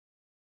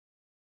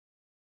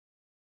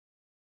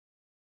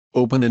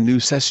Open a new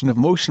session of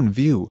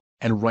MotionView,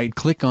 and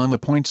right-click on the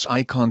points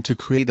icon to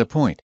create a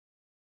point.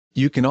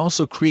 You can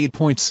also create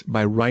points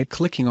by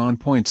right-clicking on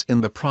points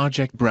in the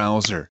project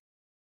browser.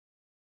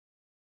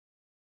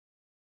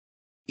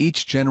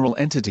 Each general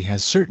entity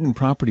has certain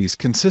properties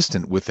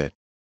consistent with it.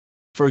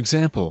 For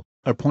example,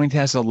 a point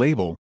has a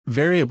label,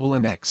 variable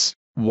and x,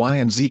 y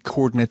and z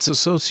coordinates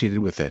associated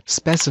with it.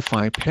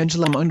 Specify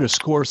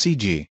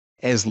pendulum_cg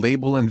as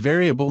label and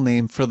variable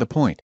name for the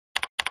point.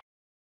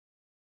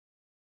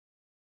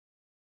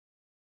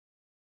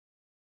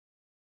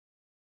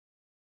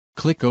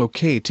 Click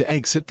OK to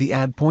exit the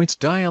Add Points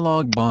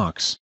dialog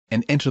box,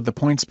 and enter the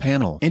Points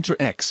panel. Enter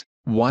x,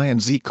 y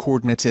and z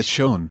coordinates as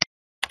shown.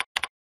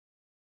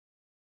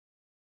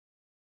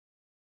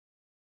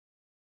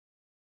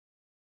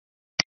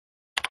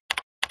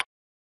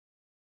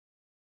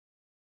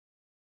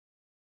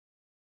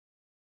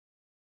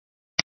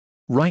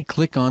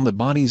 Right-click on the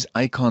Bodies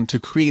icon to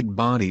create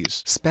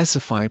bodies.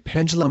 Specify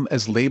pendulum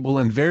as label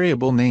and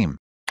variable name.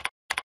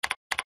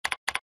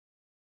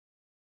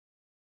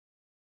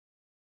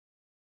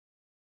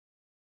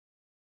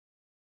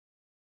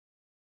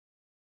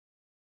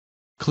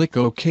 Click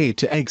OK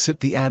to exit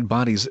the Add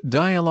Bodies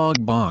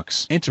dialog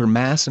box. Enter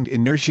mass and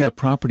inertia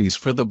properties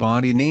for the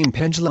body name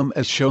pendulum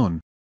as shown.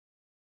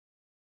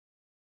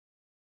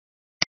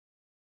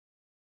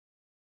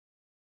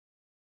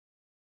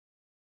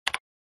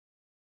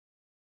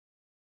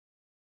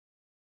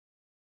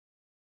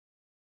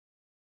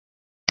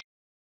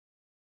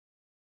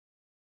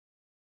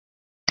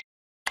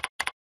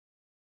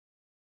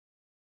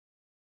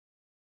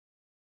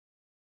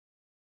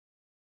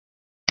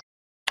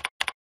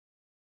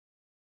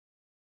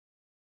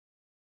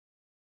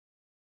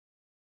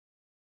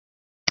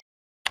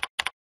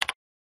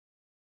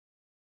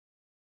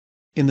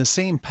 In the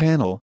same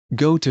panel,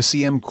 go to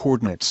CM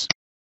Coordinates.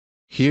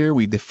 Here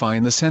we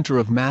define the center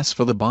of mass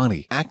for the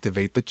body.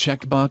 Activate the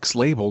checkbox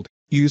labeled,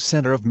 Use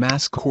Center of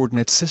Mass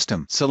Coordinate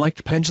System.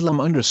 Select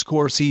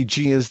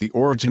pendulum_cg as the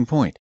origin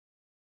point.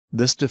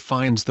 This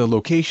defines the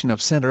location of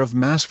center of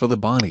mass for the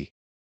body.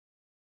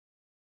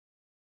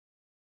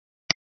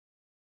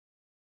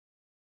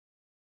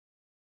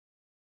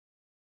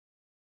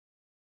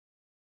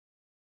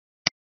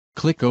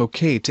 Click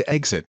OK to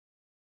exit.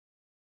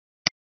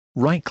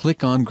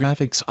 Right-click on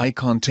Graphics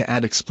icon to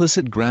add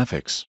explicit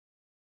graphics.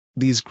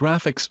 These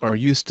graphics are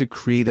used to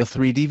create a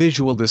 3D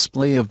visual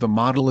display of the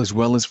model as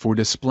well as for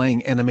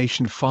displaying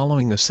animation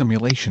following a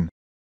simulation.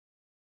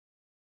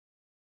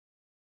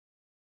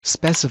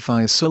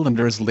 Specify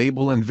cylinder's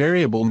label and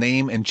variable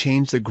name and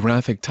change the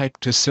graphic type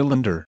to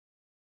cylinder.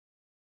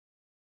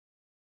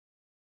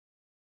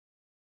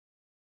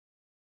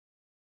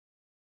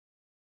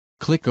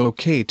 Click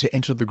OK to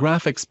enter the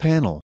graphics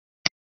panel.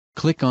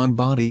 Click on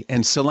Body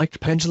and select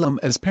Pendulum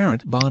as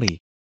parent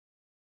body.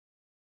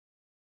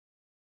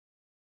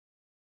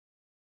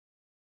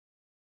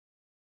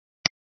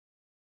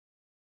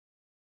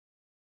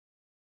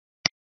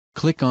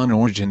 Click on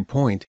Origin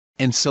Point,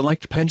 and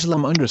select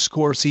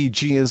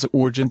pendulum_cg as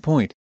origin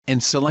point,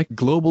 and select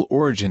Global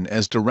Origin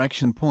as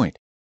direction point.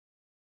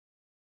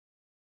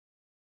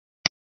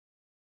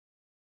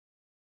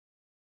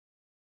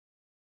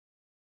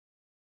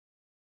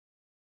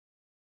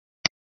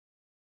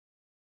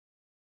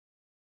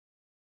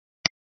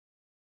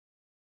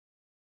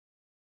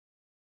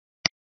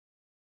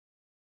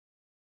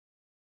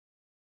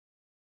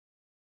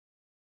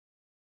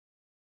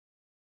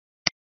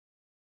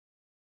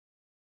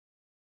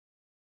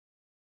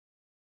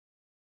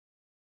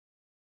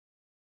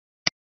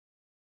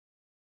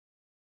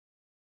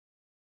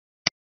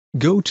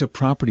 Go to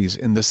Properties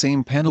in the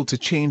same panel to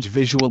change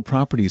visual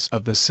properties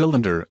of the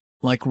cylinder,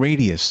 like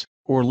radius,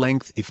 or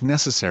length if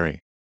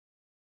necessary.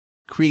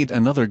 Create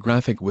another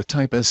graphic with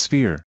type as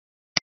sphere.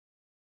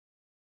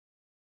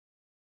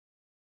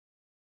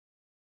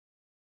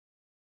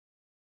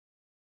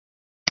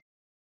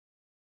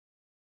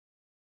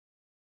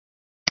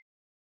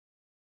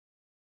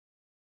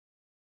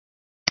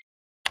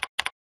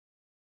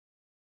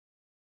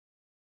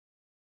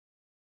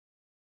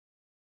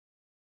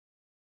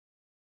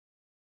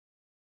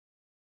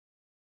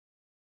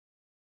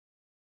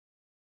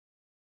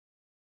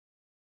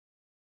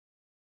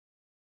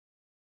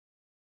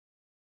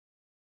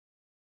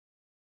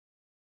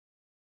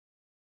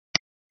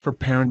 For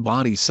parent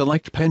body,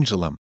 select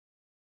Pendulum.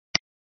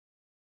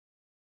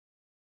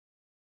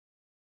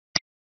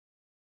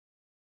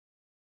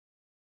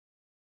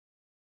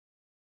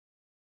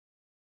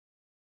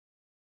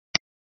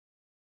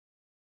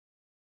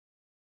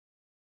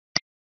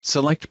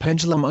 Select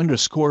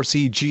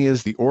pendulum_cg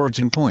as the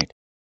origin point.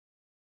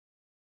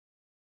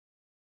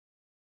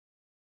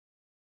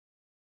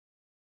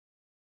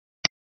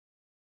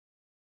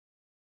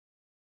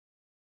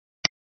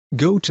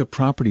 Go to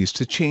Properties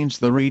to change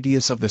the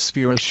radius of the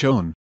sphere as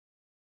shown.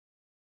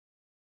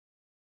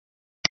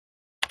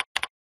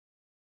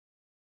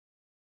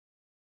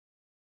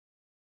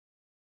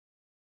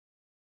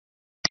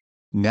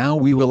 Now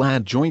we will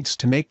add joints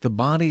to make the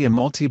body a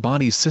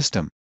multi-body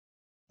system.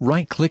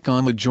 Right-click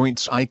on the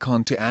Joints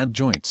icon to add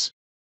joints.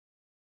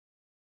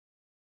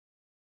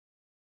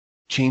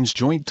 Change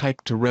joint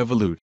type to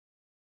revolute.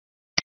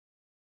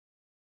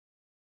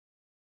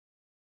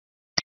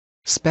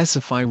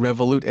 Specify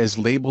revolute as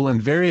label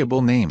and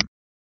variable name.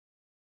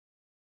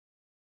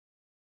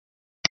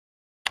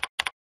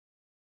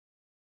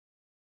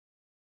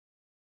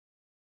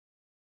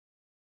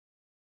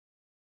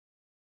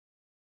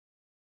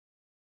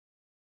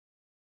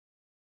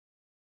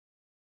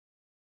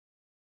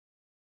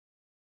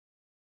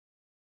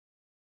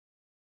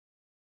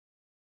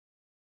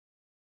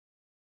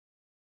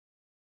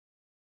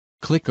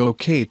 Click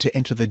OK to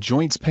enter the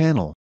joints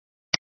panel.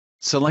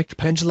 Select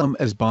pendulum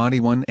as body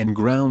 1 and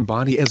ground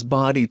body as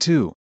body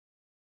 2.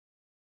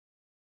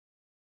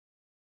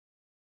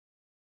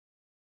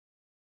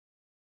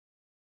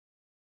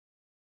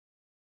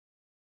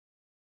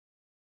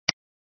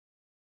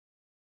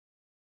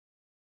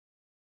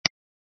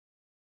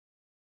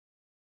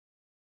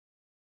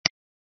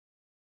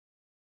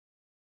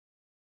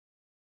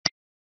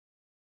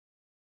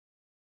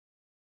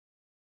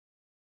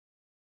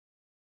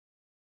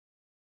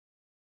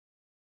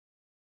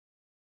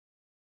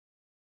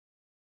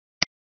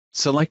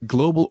 Select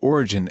global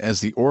origin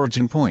as the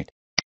origin point.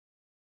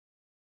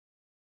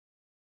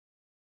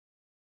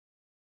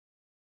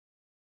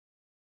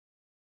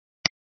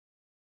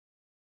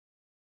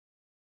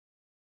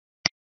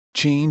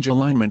 Change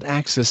alignment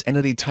axis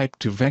entity type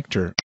to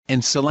vector,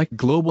 and select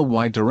global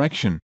Y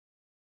direction.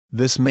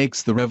 This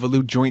makes the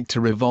revolute joint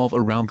to revolve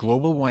around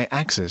global Y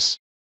axis.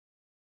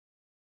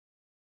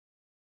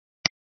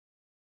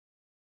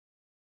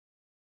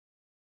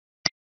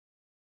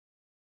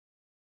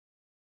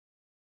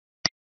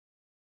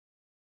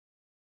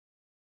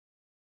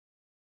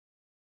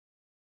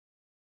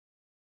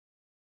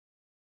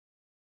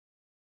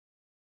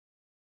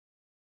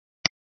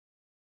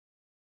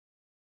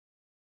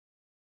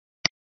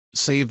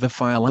 Save the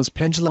file as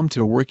pendulum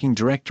to a working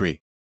directory.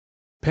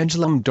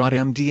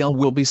 Pendulum.mdl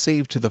will be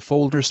saved to the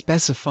folder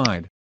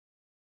specified.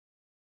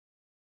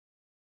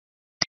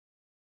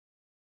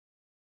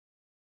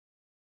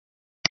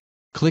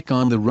 Click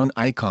on the Run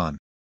icon.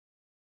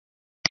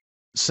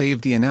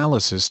 Save the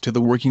analysis to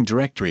the working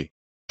directory.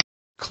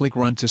 Click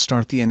Run to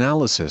start the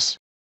analysis.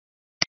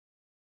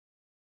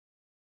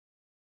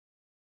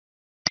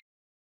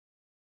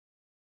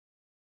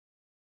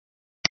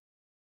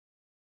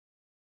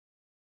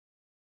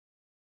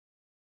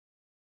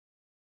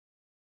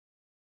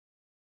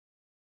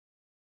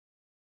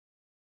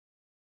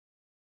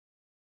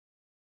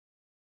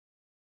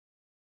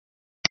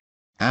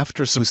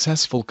 After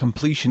successful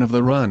completion of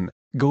the run,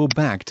 go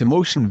back to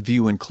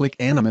MotionView and click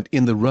Animate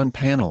in the Run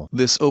panel.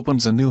 This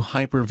opens a new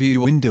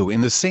Hyperview window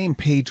in the same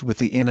page with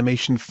the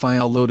animation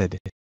file loaded.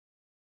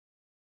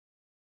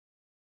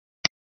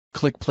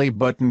 Click Play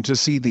button to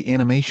see the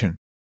animation.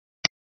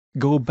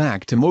 Go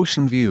back to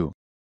MotionView.